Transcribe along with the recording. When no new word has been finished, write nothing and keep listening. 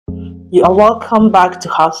You are welcome back to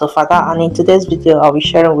House of Father, and in today's video I'll be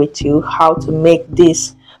sharing with you how to make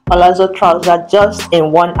this palazzo trouser just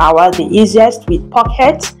in 1 hour, the easiest with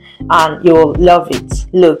pockets, and you'll love it.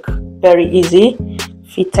 Look, very easy,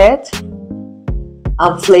 fitted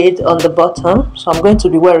and flayed on the bottom. So I'm going to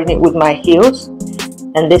be wearing it with my heels,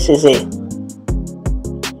 and this is it.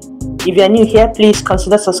 If you're new here, please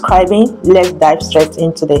consider subscribing. Let's dive straight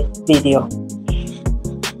into the video.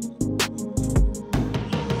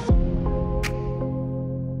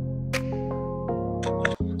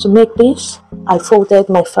 To make this, I folded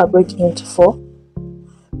my fabric into 4.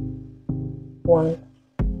 One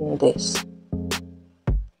in this.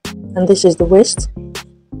 And this is the waist,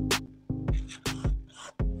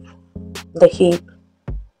 the hip,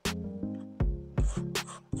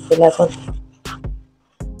 11,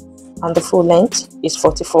 and the full length is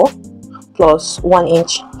 44 plus 1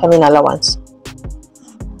 inch hemming allowance.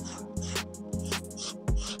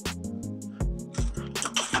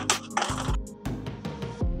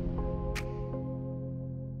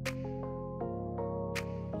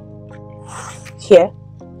 Here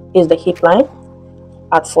is the hip line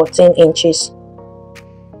at 14 inches.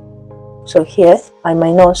 So here I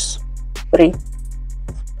minus 3.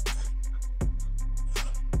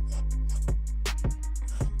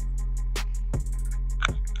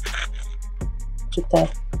 To 10.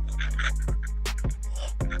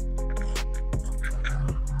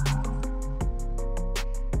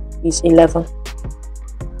 Is 11.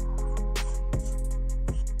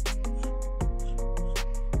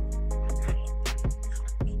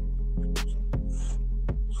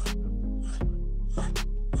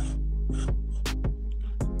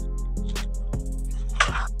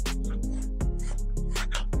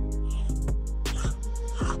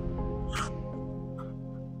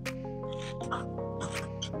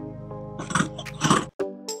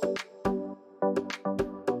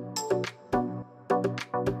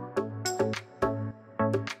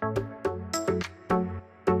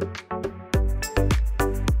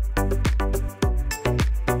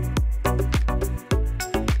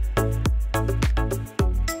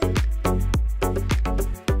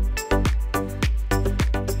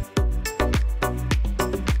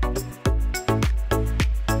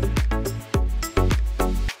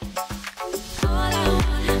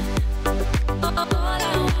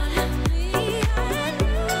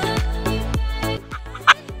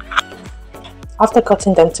 After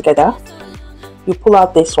cutting them together, you pull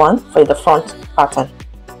out this one for the front pattern.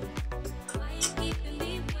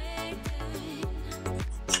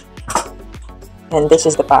 And this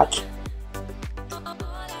is the back.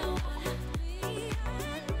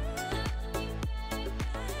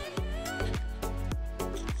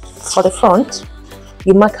 For the front,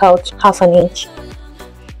 you mark out ½ an inch.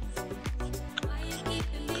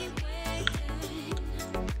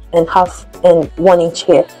 And 1 inch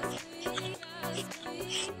here.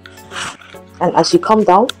 And as you come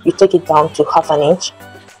down, you take it down to ½ an inch.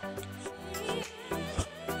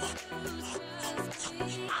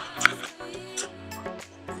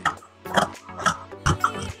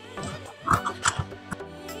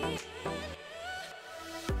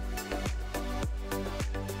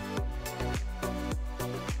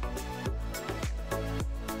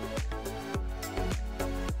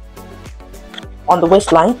 On the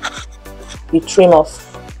waistline, you trim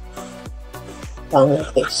off down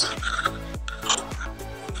like this.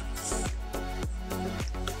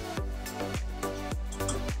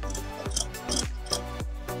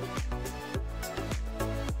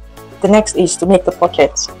 The next is to make the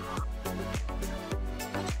pocket.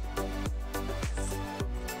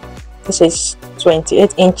 This is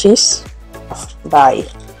 28 inches by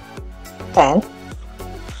 10.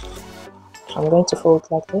 I'm going to fold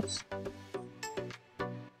like this.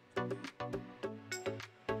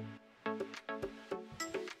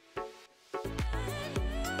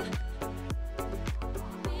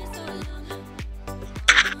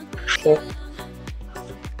 Okay.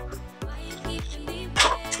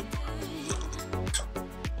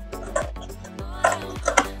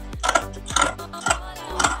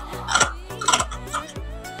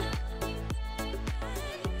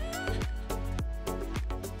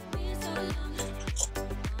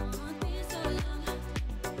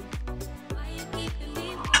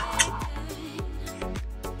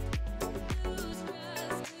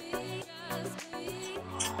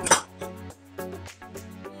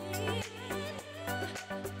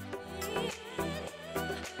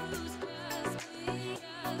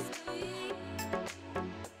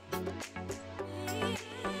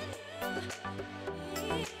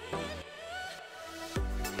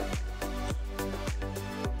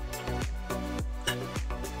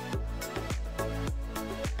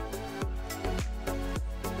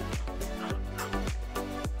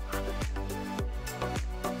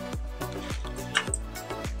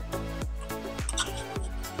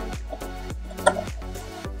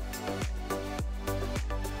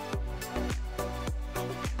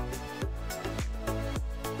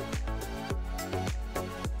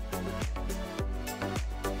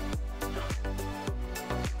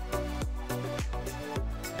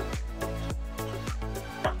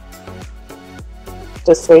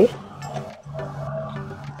 to 3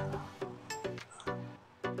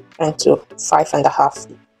 and to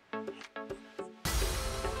 5.5.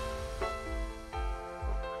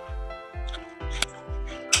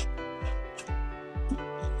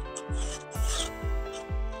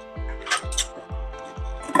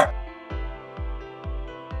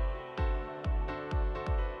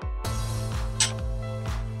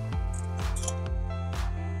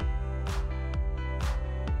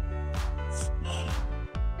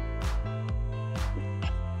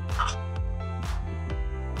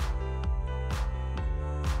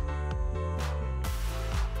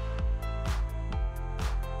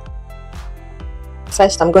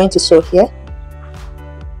 First, I'm going to sew here,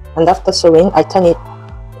 and after sewing, I turn it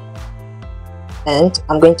and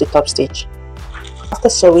I'm going to top stitch. After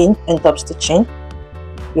sewing and top stitching,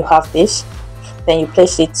 you have this, then you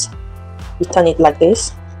place it, you turn it like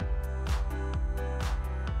this,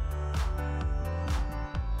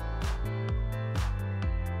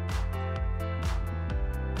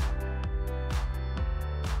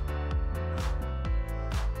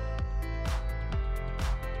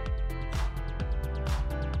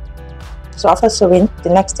 so after sewing, the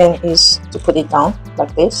next thing is to put it down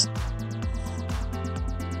like this.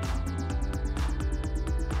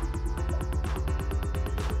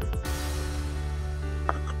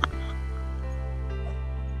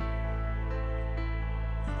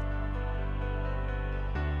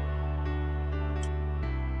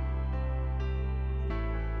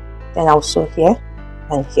 Then I'll sew here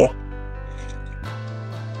and here,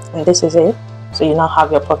 and this is it. So you now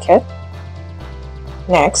have your pocket.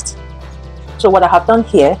 Next, so what I have done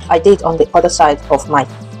here, I did on the other side of my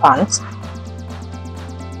pants.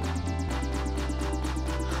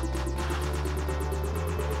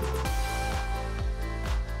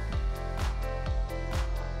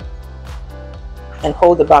 And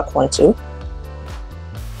hold the back one too.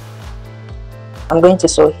 I'm going to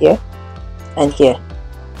sew here and here.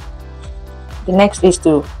 The next is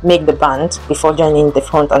to make the band before joining the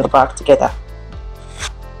front and the back together.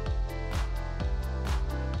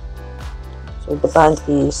 So the band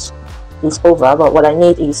is over, but what I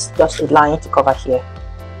need is just a line to cover here.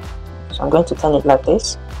 So I'm going to turn it like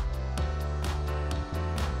this.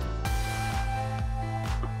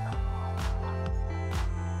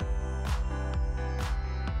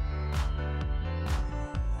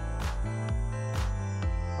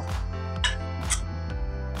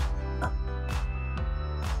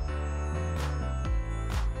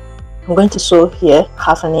 I'm going to sew here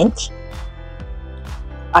 1/2 inch.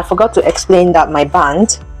 I forgot to explain that my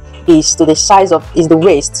band is to the size of the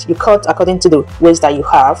waist. You cut according to the waist that you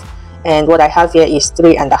have, and what I have here is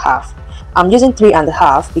 3.5. I'm using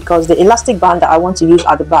 3.5 because the elastic band that I want to use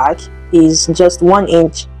at the back is just 1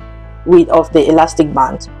 inch width of the elastic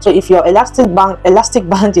band. So if your elastic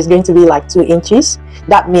band is going to be like 2 inches,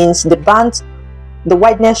 that means the band, the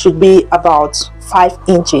wideness should be about 5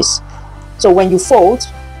 inches. So when you fold,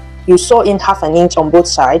 you sew in 1/2 inch on both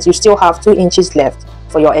sides, you still have 2 inches left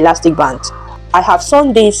for your elastic band. I have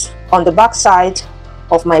sewn this on the back side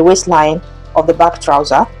of my waistline of the back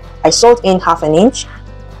trouser. I sewed in 1/2 inch.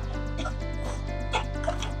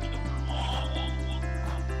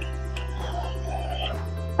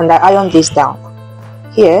 And I ironed this down.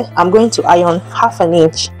 Here, I'm going to iron 1/2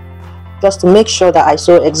 inch just to make sure that I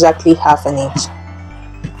sew exactly 1/2 inch.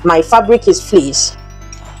 My fabric is fleece.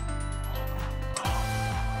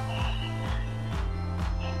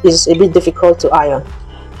 It's a bit difficult to iron.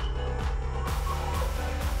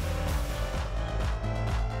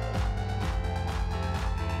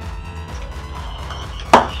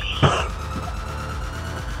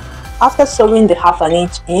 After sewing the 1/2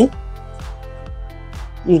 inch in,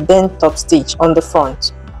 you then top stitch on the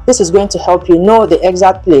front. This is going to help you know the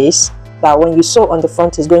exact place that when you sew on the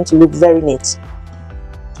front is going to look very neat.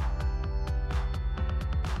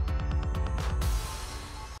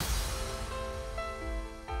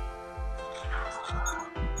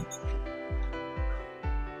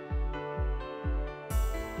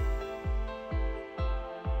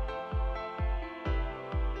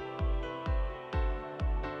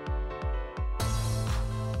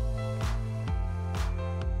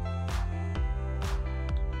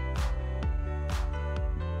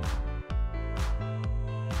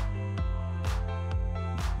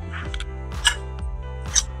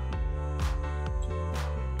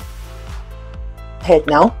 Head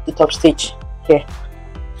now the top stitch here.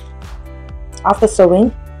 After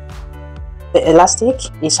sewing, the elastic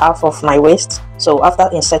is 1/2 of my waist, so after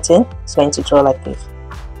inserting, it's going to draw like this.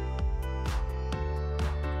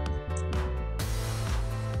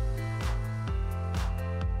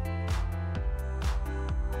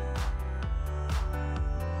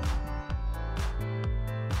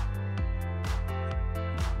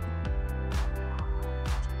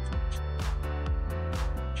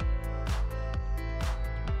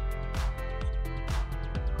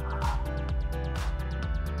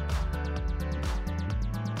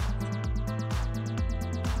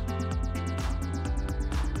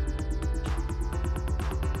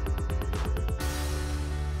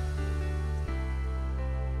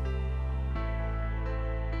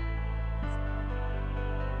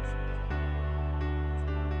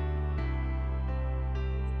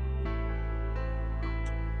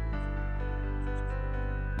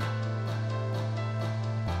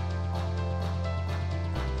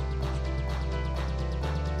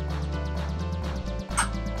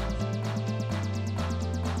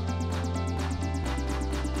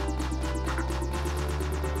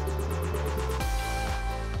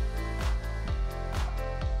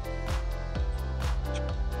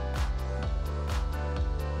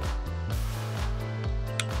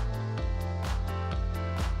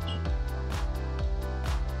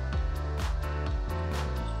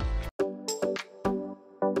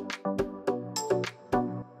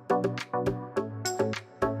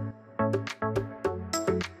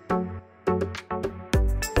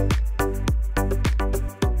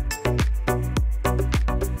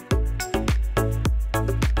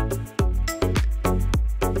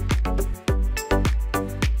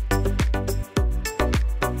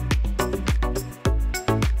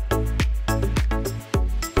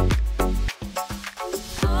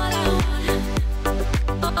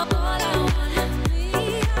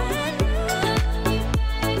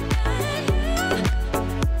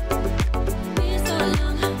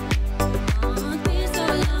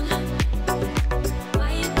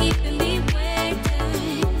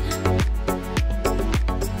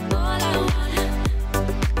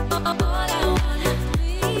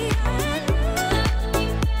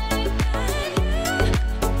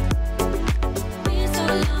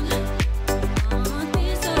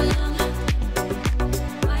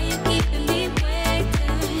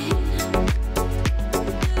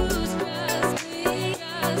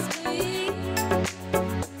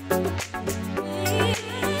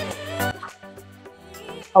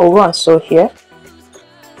 I'll go and sew here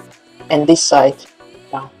and this side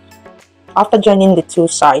down. After joining the two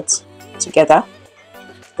sides together,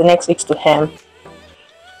 the next is to hem.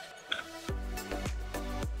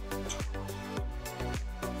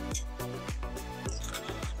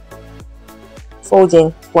 Folding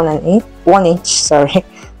 1 inch, sorry.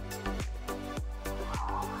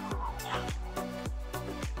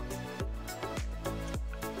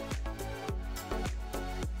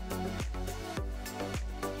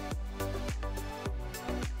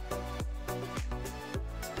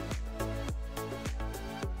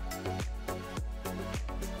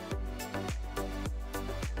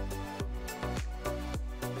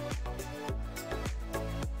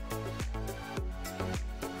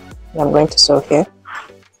 I'm going to sew here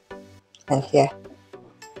and here.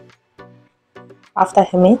 After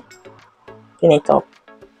hemming, pin it up.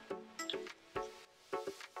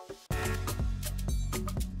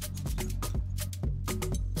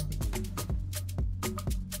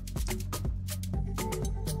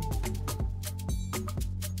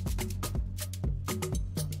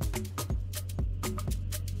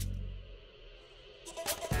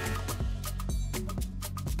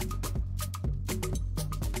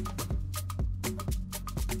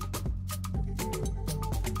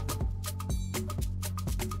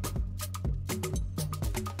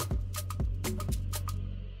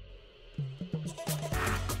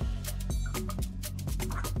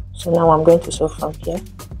 So now I'm going to sew from here.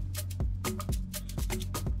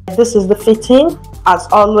 This is the fitting. As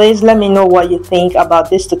always, let me know what you think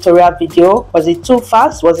about this tutorial video. Was it too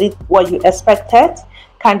fast? Was it what you expected?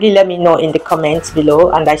 Kindly let me know in the comments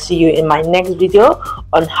below, and I see you in my next video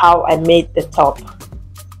on how I made the top.